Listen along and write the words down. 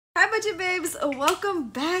Hi budget babes, welcome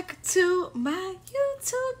back to my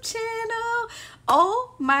YouTube channel.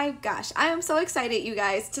 Oh my gosh, I am so excited you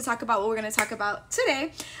guys to talk about what we're going to talk about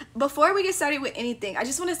today. Before we get started with anything, I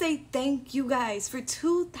just want to say thank you guys for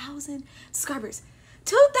 2,000 subscribers.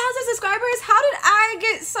 2,000 subscribers? How did I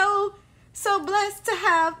get so blessed to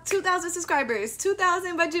have 2,000 subscribers?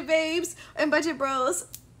 2,000 budget babes and budget bros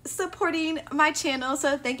supporting my channel.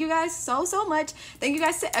 So thank you guys so much. Thank you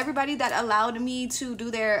guys to everybody that allowed me to do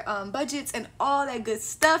their budgets and all that good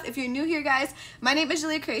stuff. If you're new here guys, my name is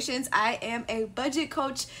Julia Creations. I am a budget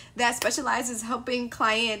coach that specializes helping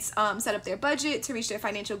clients set up their budget to reach their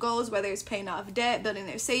financial goals, whether it's paying off debt, building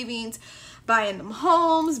their savings, buying them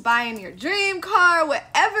homes, buying your dream car,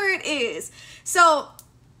 whatever it is. So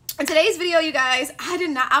in today's video, you guys,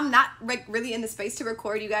 I'm not like really in the space to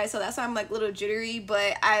record you guys, so that's why I'm like a little jittery,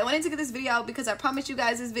 but I wanted to get this video out because I promised you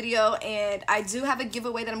guys this video, and I do have a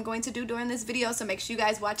giveaway that I'm going to do during this video, so make sure you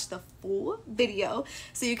guys watch the full video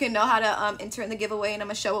so you can know how to enter in the giveaway, and I'm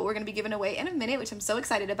gonna show what we're gonna be giving away in a minute, which I'm so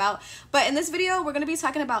excited about. But in this video, we're gonna be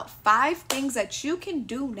talking about 5 things that you can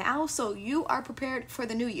do now so you are prepared for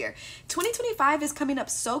the new year. 2025 is coming up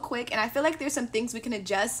so quick, and I feel like there's some things we can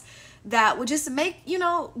adjust that will just make, you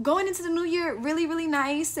know, going into the new year really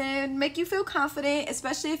nice and make you feel confident,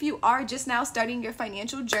 especially if you are just now starting your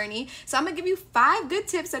financial journey. So I'm gonna give you 5 good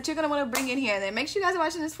tips that you're gonna want to bring in here, and then make sure you guys are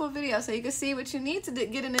watching this full video so you can see what you need to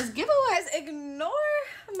get in this giveaway. Ignore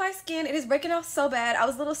my skin, it is breaking off so bad. I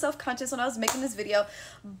was a little self-conscious when I was making this video,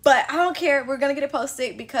 but I don't care. We're gonna get it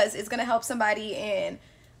posted because it's gonna help somebody, and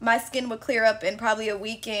my skin will clear up in probably a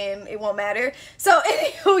week and it won't matter. So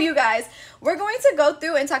anywho, you guys, we're going to go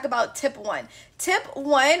through and talk about tip 1. Tip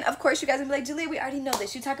 1, of course, you guys are gonna be like, Julia, we already know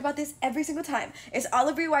this. You talk about this every single time. It's all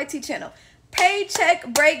over your YT channel.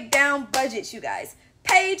 Paycheck breakdown budgets, you guys.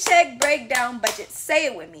 Paycheck breakdown budgets. Say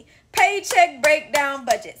it with me. Paycheck breakdown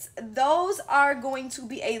budgets. Those are going to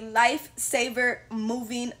be a lifesaver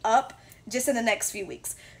moving up just in the next few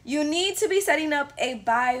weeks. You need to be setting up a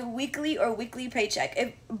bi-weekly or weekly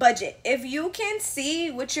paycheck budget. If you can see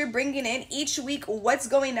what you're bringing in each week, what's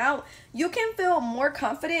going out, you can feel more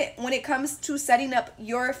confident when it comes to setting up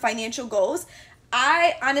your financial goals.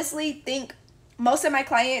 I honestly think most of my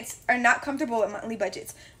clients are not comfortable with monthly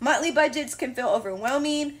budgets. Monthly budgets can feel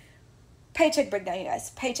overwhelming. Paycheck breakdown, you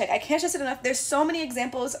guys. Paycheck. I can't stress it enough. There's so many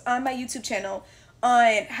examples on my YouTube channel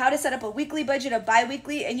on how to set up a weekly budget, a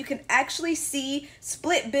bi-weekly, and you can actually see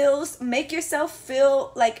split bills, make yourself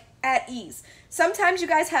feel like at ease. Sometimes you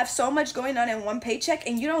guys have so much going on in one paycheck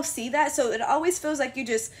and you don't see that, so it always feels like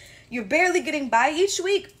you're barely getting by each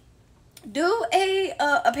week. Do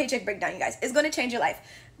a paycheck breakdown, you guys. It's going to change your life.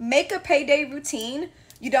 Make a payday routine.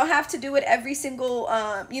 You don't have to do it every single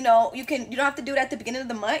you don't have to do it at the beginning of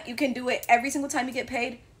the month. You can do it every single time you get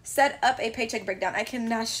paid. Set up a paycheck breakdown. I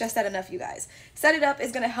cannot stress that enough, you guys. Set it up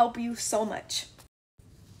is going to help you so much.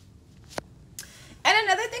 And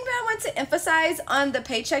another thing that I want to emphasize on the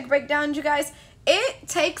paycheck breakdown, you guys, it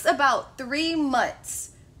takes about 3 months.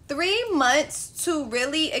 3 months to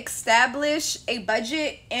really establish a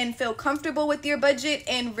budget and feel comfortable with your budget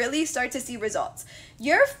and really start to see results.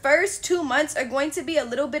 Your first 2 months are going to be a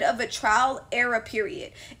little bit of a trial error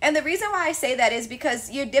period. And the reason why I say that is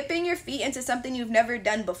because you're dipping your feet into something you've never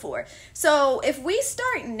done before. So if we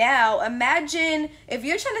start now, imagine if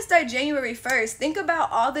you're trying to start January 1st, think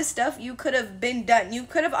about all the stuff you could have been done. You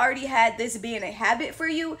could have already had this being a habit for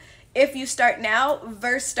you if you start now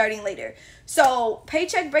versus starting later. So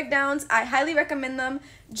paycheck breakdowns, I highly recommend them.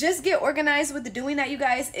 Just get organized with doing that, you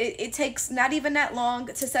guys. It takes not even that long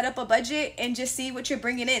to set up a budget and just see what you're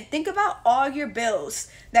bringing in. Think about all your bills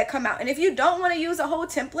that come out. And if you don't want to use a whole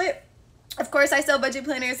template, of course, I sell budget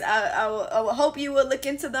planners. I will hope you will look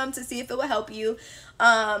into them to see if it will help you.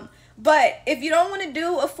 But if you don't want to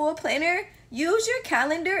do a full planner, use your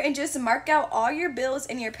calendar and just mark out all your bills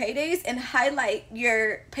and your paydays and highlight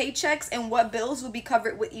your paychecks and what bills will be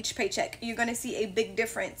covered with each paycheck. You're going to see a big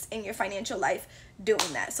difference in your financial life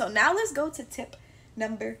doing that. So now let's go to tip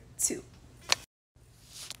number 2.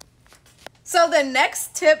 So the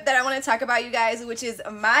next tip that I want to talk about, you guys, which is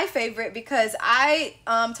my favorite because I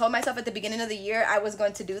told myself at the beginning of the year I was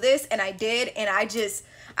going to do this, and I did, and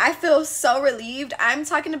I feel so relieved. I'm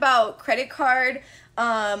talking about credit card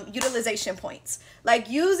utilization points. Like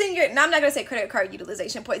using your, now I'm not going to say credit card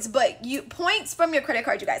utilization points, but points from your credit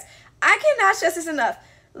card, you guys. I cannot stress this enough.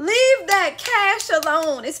 Leave that cash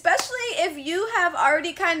alone, especially if you have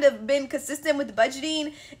already kind of been consistent with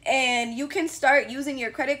budgeting and you can start using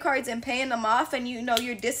your credit cards and paying them off, and you know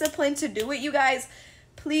you're disciplined to do it, you guys.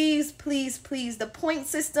 please, please, please, the point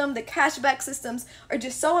system, the cashback systems are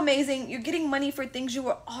just so amazing. You're getting money for things you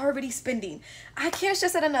were already spending. I can't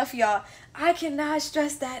stress that enough, y'all. I cannot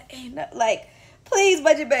stress that enough. Like, please,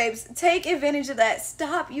 budget babes, take advantage of that.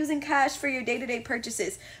 Stop using cash for your day-to-day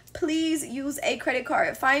purchases. Please use a credit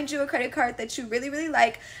card. Find you a credit card that you really, really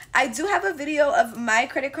like. I do have a video of my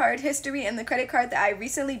credit card history and the credit card that I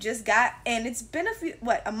recently just got, and it's been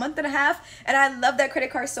a month and a half, and I love that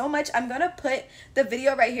credit card so much. I'm gonna put the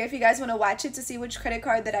video right here if you guys want to watch it to see which credit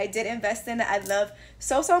card that I did invest in that I love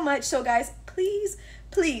so, so much. So guys, please,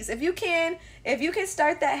 please, if you can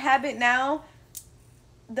start that habit now.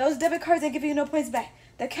 Those debit cards ain't give you no points back.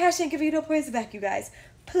 The cash ain't give you no points back, you guys.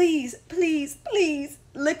 Please, please, please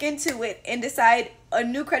look into it and decide a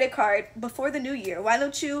new credit card before the new year. Why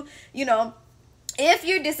don't you, if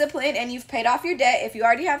you're disciplined and you've paid off your debt, if you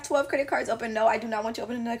already have 12 credit cards open, no, I do not want you to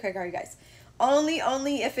open another credit card, you guys. Only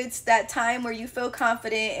if it's that time where you feel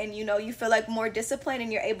confident and you feel like more disciplined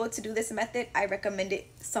and you're able to do this method. I recommend it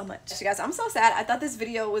so much. You guys, I'm so sad. I thought this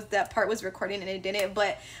video that part was recording and it didn't,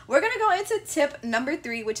 but we're gonna go into tip number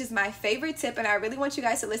 3, which is my favorite tip, and I really want you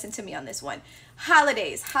guys to listen to me on this one.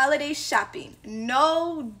 Holiday shopping.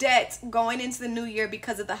 No debt going into the new year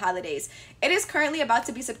because of the holidays. It is currently about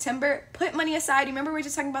to be September. Put money aside. Remember we were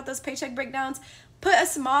just talking about those paycheck breakdowns? Put a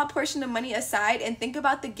small portion of money aside and think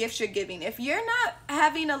about the gifts you're giving. If you're not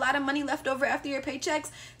having a lot of money left over after your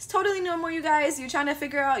paychecks, it's totally normal, you guys. You're trying to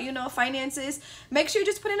figure out, finances. Make sure you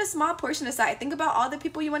just put in a small portion aside. Think about all the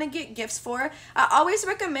people you want to get gifts for. I always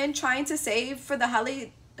recommend trying to save for the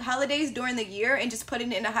holidays during the year and just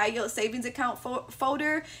putting it in a high yield savings account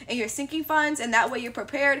folder in your sinking funds, and that way you're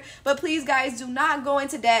prepared. But please, guys, do not go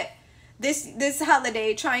into debt this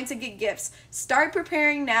holiday trying to get gifts. Start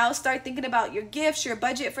preparing now. Start thinking about your gifts, your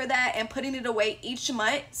budget for that, and putting it away each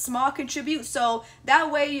month. Small contribute, so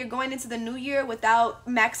that way you're going into the new year without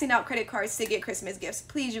maxing out credit cards to get Christmas gifts.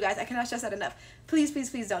 Please, you guys, I cannot stress that enough. Please,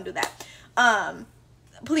 please, please don't do that.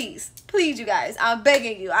 Please, you guys, I'm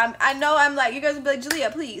begging you. I know I'm like, you guys will be like,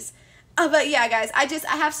 Julia, please. But yeah, guys, I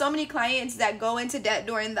have so many clients that go into debt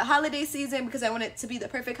during the holiday season because I want it to be the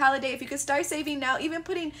perfect holiday. If you could start saving now, even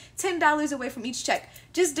putting $10 away from each check,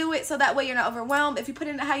 just do it so that way you're not overwhelmed. If you put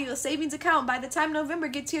in a high yield savings account, by the time November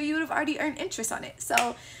gets here, you would have already earned interest on it.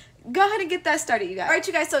 So go ahead and get that started, you guys. All right,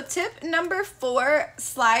 you guys, so tip number 4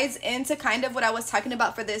 slides into kind of what I was talking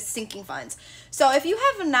about for this sinking funds. So if you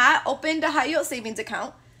have not opened a high yield savings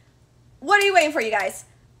account, what are you waiting for, you guys?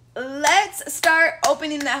 Let's start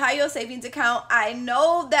opening that high yield savings account. I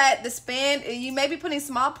know that you may be putting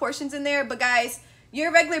small portions in there, but guys,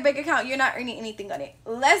 your regular bank account, you're not earning anything on it.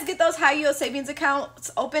 Let's get those high yield savings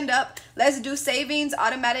accounts opened up. Let's do savings,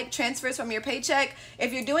 automatic transfers from your paycheck.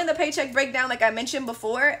 If you're doing the paycheck breakdown, like I mentioned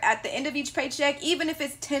before, at the end of each paycheck, even if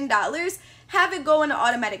it's $10, have it go in an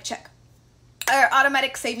automatic check. Or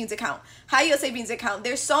automatic savings account, high yield savings account.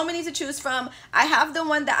 There's so many to choose from. I have the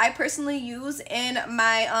one that I personally use in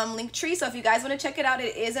my link tree, so if you guys want to check it out,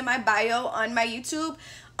 it is in my bio on my YouTube.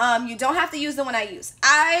 You don't have to use the one I use.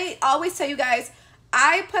 I always tell you guys,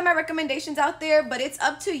 I put my recommendations out there, but it's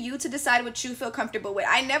up to you to decide what you feel comfortable with.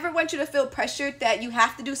 I never want you to feel pressured that you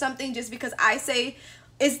have to do something just because I say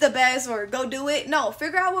it's the best or go do it. No,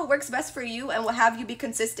 figure out what works best for you and will have you be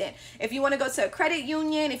consistent. If you want to go to a credit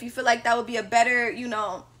union, if you feel like that would be a better,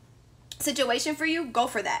 situation for you, go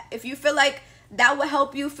for that. If you feel like that will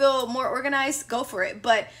help you feel more organized, go for it.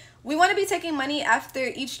 But we want to be taking money after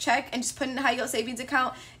each check and just putting in a high yield savings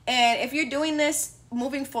account. And if you're doing this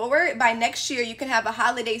moving forward, by next year, you can have a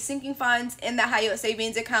holiday sinking funds in that high yield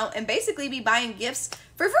savings account and basically be buying gifts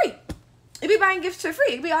for free. You'd be buying gifts for free.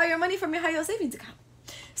 It'd be all your money from your high yield savings account.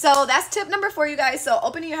 So that's tip number 4, you guys. So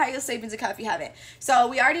opening your high yield savings account if you haven't. So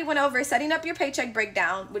we already went over setting up your paycheck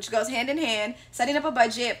breakdown, which goes hand in hand, setting up a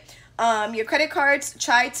budget. Your credit cards,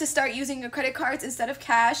 try to start using your credit cards instead of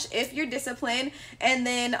cash if you're disciplined. And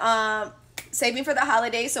then saving for the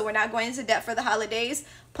holidays, so we're not going into debt for the holidays.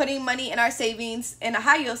 Putting money in our savings, in a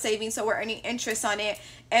high yield savings, so we're earning interest on it.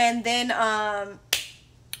 And then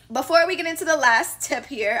before we get into the last tip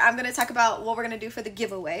here, I'm going to talk about what we're going to do for the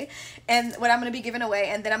giveaway and what I'm going to be giving away,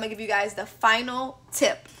 and then I'm going to give you guys the final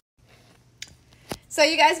tip. So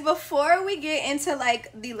you guys, before we get into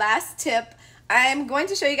like the last tip, I'm going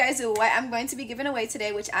to show you guys what I'm going to be giving away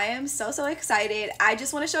today, which I am so excited. I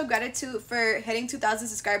just want to show gratitude for hitting 2,000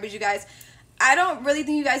 subscribers, you guys. I don't really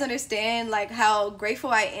think you guys understand like how grateful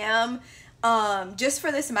I am just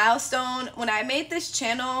for this milestone. When I made this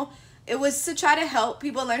channel, It was to try to help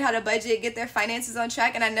people learn how to budget, get their finances on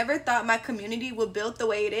track, and I never thought my community would build the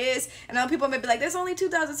way it is. And I know people may be like, there's only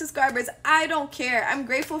 2,000 subscribers. I don't care. I'm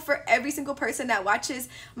grateful for every single person that watches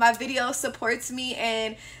my video, supports me,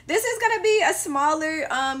 and this is gonna be a smaller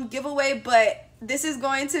giveaway, but this is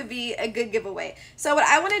going to be a good giveaway. So what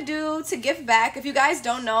I want to do to give back, if you guys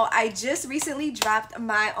don't know, I just recently dropped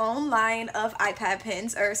my own line of iPad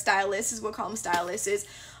pens, or styluses, we'll call them styluses,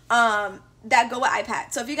 that go with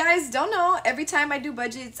iPad. So if you guys don't know, every time I do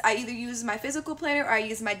budgets, I either use my physical planner or I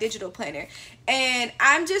use my digital planner. And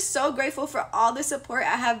I'm just so grateful for all the support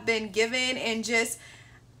I have been given, and just,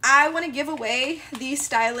 I want to give away these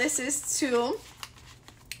styluses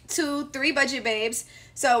to 3 budget babes.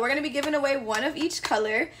 So we're going to be giving away one of each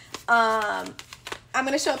color. I'm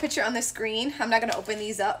going to show a picture on the screen. I'm not going to open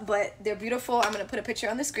these up, but they're beautiful. I'm going to put a picture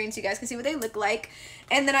on the screen so you guys can see what they look like.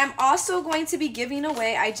 And then I'm also going to be giving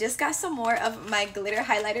away, I just got some more of my glitter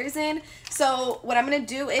highlighters in. So what I'm going to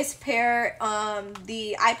do is pair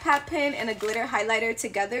the iPad pen and a glitter highlighter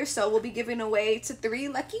together. So we'll be giving away to 3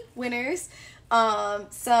 lucky winners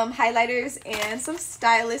some highlighters and some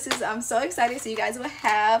styluses. I'm so excited, so you guys will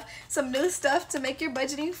have some new stuff to make your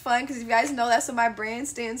budgeting fun, because you guys know that's what my brand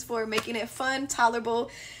stands for, making it fun, tolerable.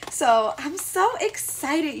 So I'm so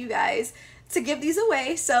excited, you guys, to give these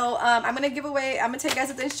away. So I'm gonna tell you guys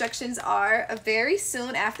what the instructions are very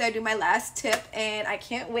soon after I do my last tip, and I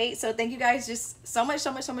can't wait. So thank you guys just so much.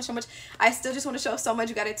 I still just want to show so much.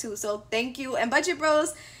 You got it too, so thank you. And budget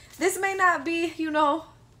bros, this may not be, you know,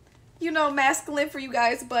 masculine for you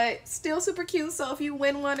guys, but still super cute. So if you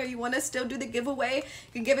win one or you want to still do the giveaway,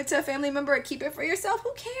 you can give it to a family member or keep it for yourself.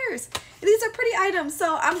 Who cares? These are pretty items.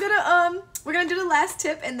 So I'm gonna we're gonna do the last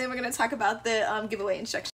tip, and then we're gonna talk about the giveaway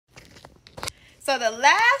instructions. So the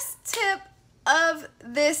last tip of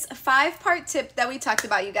this 5-part tip that we talked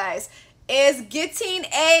about, you guys, is getting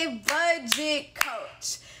a budget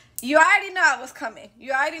coach. You already know I was coming.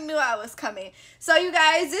 You already knew I was coming. So you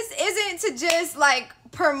guys, this isn't to just like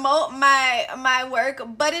promote my work,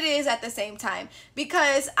 but it is at the same time,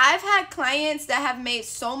 because I've had clients that have made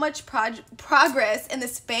so much progress in the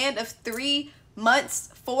span of 3 months,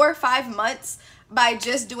 4 or 5 months, by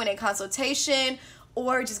just doing a consultation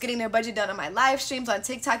or just getting their budget done on my live streams on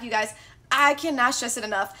TikTok. You guys, I cannot stress it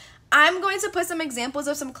enough. I'm going to put some examples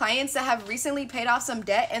of some clients that have recently paid off some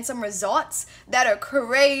debt and some results that are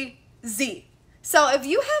crazy. So if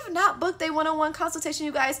you have not booked a one-on-one consultation,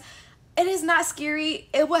 you guys, it is not scary.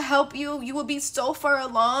 It will help you. You will be so far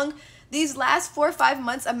along these last 4 or 5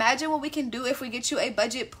 months. Imagine what we can do if we get you a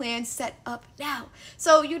budget plan set up now.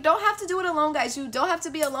 So you don't have to do it alone, guys. You don't have to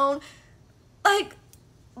be alone. Like,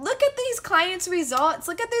 look at these clients' results.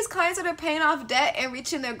 Look at these clients that are paying off debt and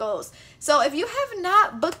reaching their goals. So if you have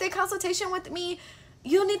not booked a consultation with me,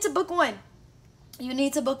 you need to book one. You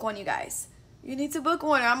need to book one, you guys. You need to book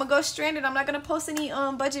one, or I'm going to go stranded. I'm not going to post any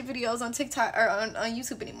budget videos on TikTok or on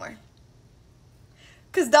YouTube anymore.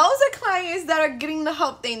 Because those are clients that are getting the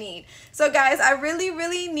help they need. So guys, I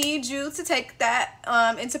really need you to take that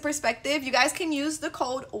into perspective. You guys can use the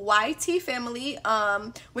code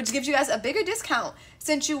YTFamily, which gives you guys a bigger discount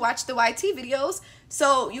since you watch the YT videos,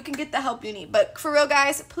 so you can get the help you need. But for real,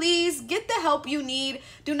 guys, please get the help you need.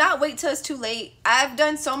 Do not wait till it's too late. I've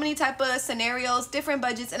done so many type of scenarios, different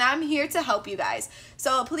budgets, and I'm here to help you guys.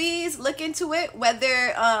 So please look into it,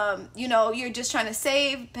 whether you know, you're just trying to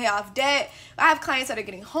save, pay off debt. I have clients that are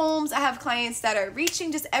getting homes. I have clients that are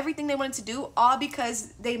reaching just everything they wanted to do, all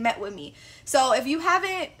because they met with me. So if you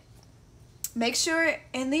haven't, make sure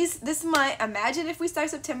in this month, imagine if we start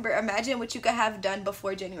September, imagine what you could have done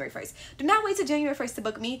before January 1st. Do not wait till January 1st to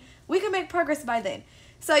book me. We can make progress by then.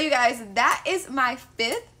 So you guys, that is my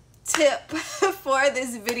 5th tip for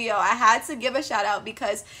this video. I had to give a shout out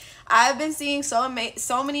because I've been seeing so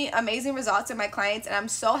many amazing results in my clients, and I'm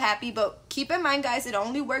so happy. But keep in mind, guys, it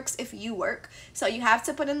only works if you work. So you have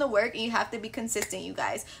to put in the work, and you have to be consistent, you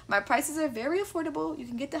guys. My prices are very affordable. You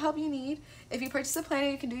can get the help you need. If you purchase a planner,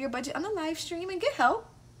 you can do your budget on a live stream and get help.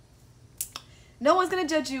 No one's going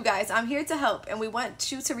to judge you guys. I'm here to help, and we want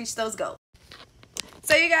you to reach those goals.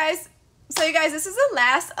 So you guys, this is the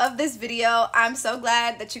last of this video. I'm so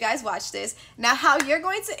glad that you guys watched this. Now, how you're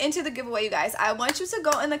going to enter the giveaway, you guys, I want you to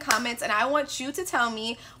go in the comments, and I want you to tell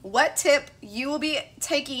me what tip you will be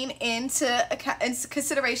taking into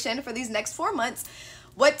consideration for these next 4 months,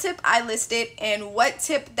 what tip I listed, and what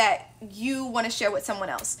tip that you want to share with someone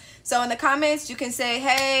else. So in the comments, you can say,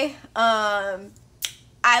 hey,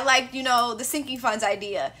 I like, you know, the sinking funds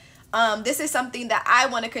idea. this is something that I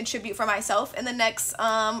want to contribute for myself in the next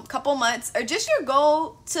couple months, or just your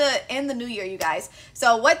goal to end the new year, you guys.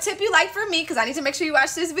 So what tip you like for me, because I need to make sure you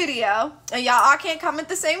watch this video, and y'all all can't comment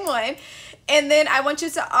the same one. And then I want you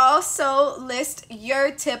to also list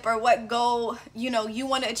your tip or what goal, you know, you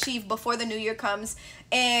want to achieve before the new year comes.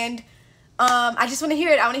 And I just want to hear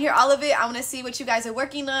it. I want to hear all of it. I want to see what you guys are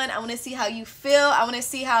working on. I want to see how you feel. I want to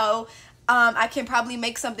see how I can probably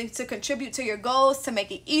make something to contribute to your goals to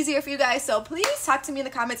make it easier for you guys. So please talk to me in the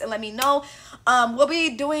comments and let me know. I'll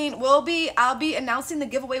be announcing the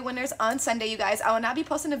giveaway winners on Sunday, you guys. I will not be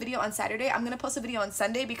posting a video on Saturday. I'm going to post a video on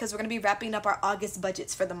Sunday because we're going to be wrapping up our August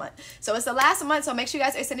budgets for the month. So it's the last month, so make sure you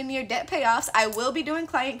guys are sending me your debt payoffs. I will be doing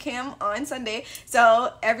client cam on Sunday.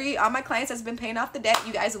 So all my clients that's been paying off the debt,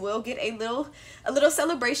 you guys will get a little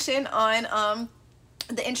celebration on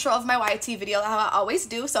the intro of my YT video, how I always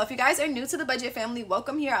do. So if you guys are new to the budget family,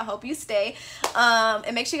 welcome here. I hope you stay.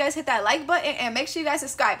 And make sure you guys hit that like button and make sure you guys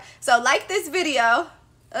subscribe. So like this video,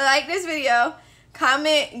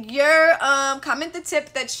 comment the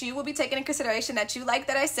tip that you will be taking in consideration that you like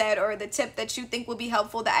that I said, or the tip that you think will be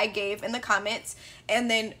helpful that I gave in the comments,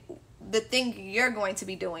 and then the thing you're going to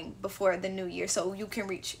be doing before the new year so you can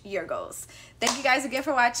reach your goals. Thank you guys again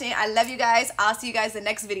for watching. I love you guys. I'll see you guys in the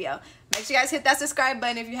next video. Make sure you guys hit that subscribe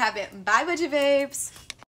button if you haven't. Bye, budget babes.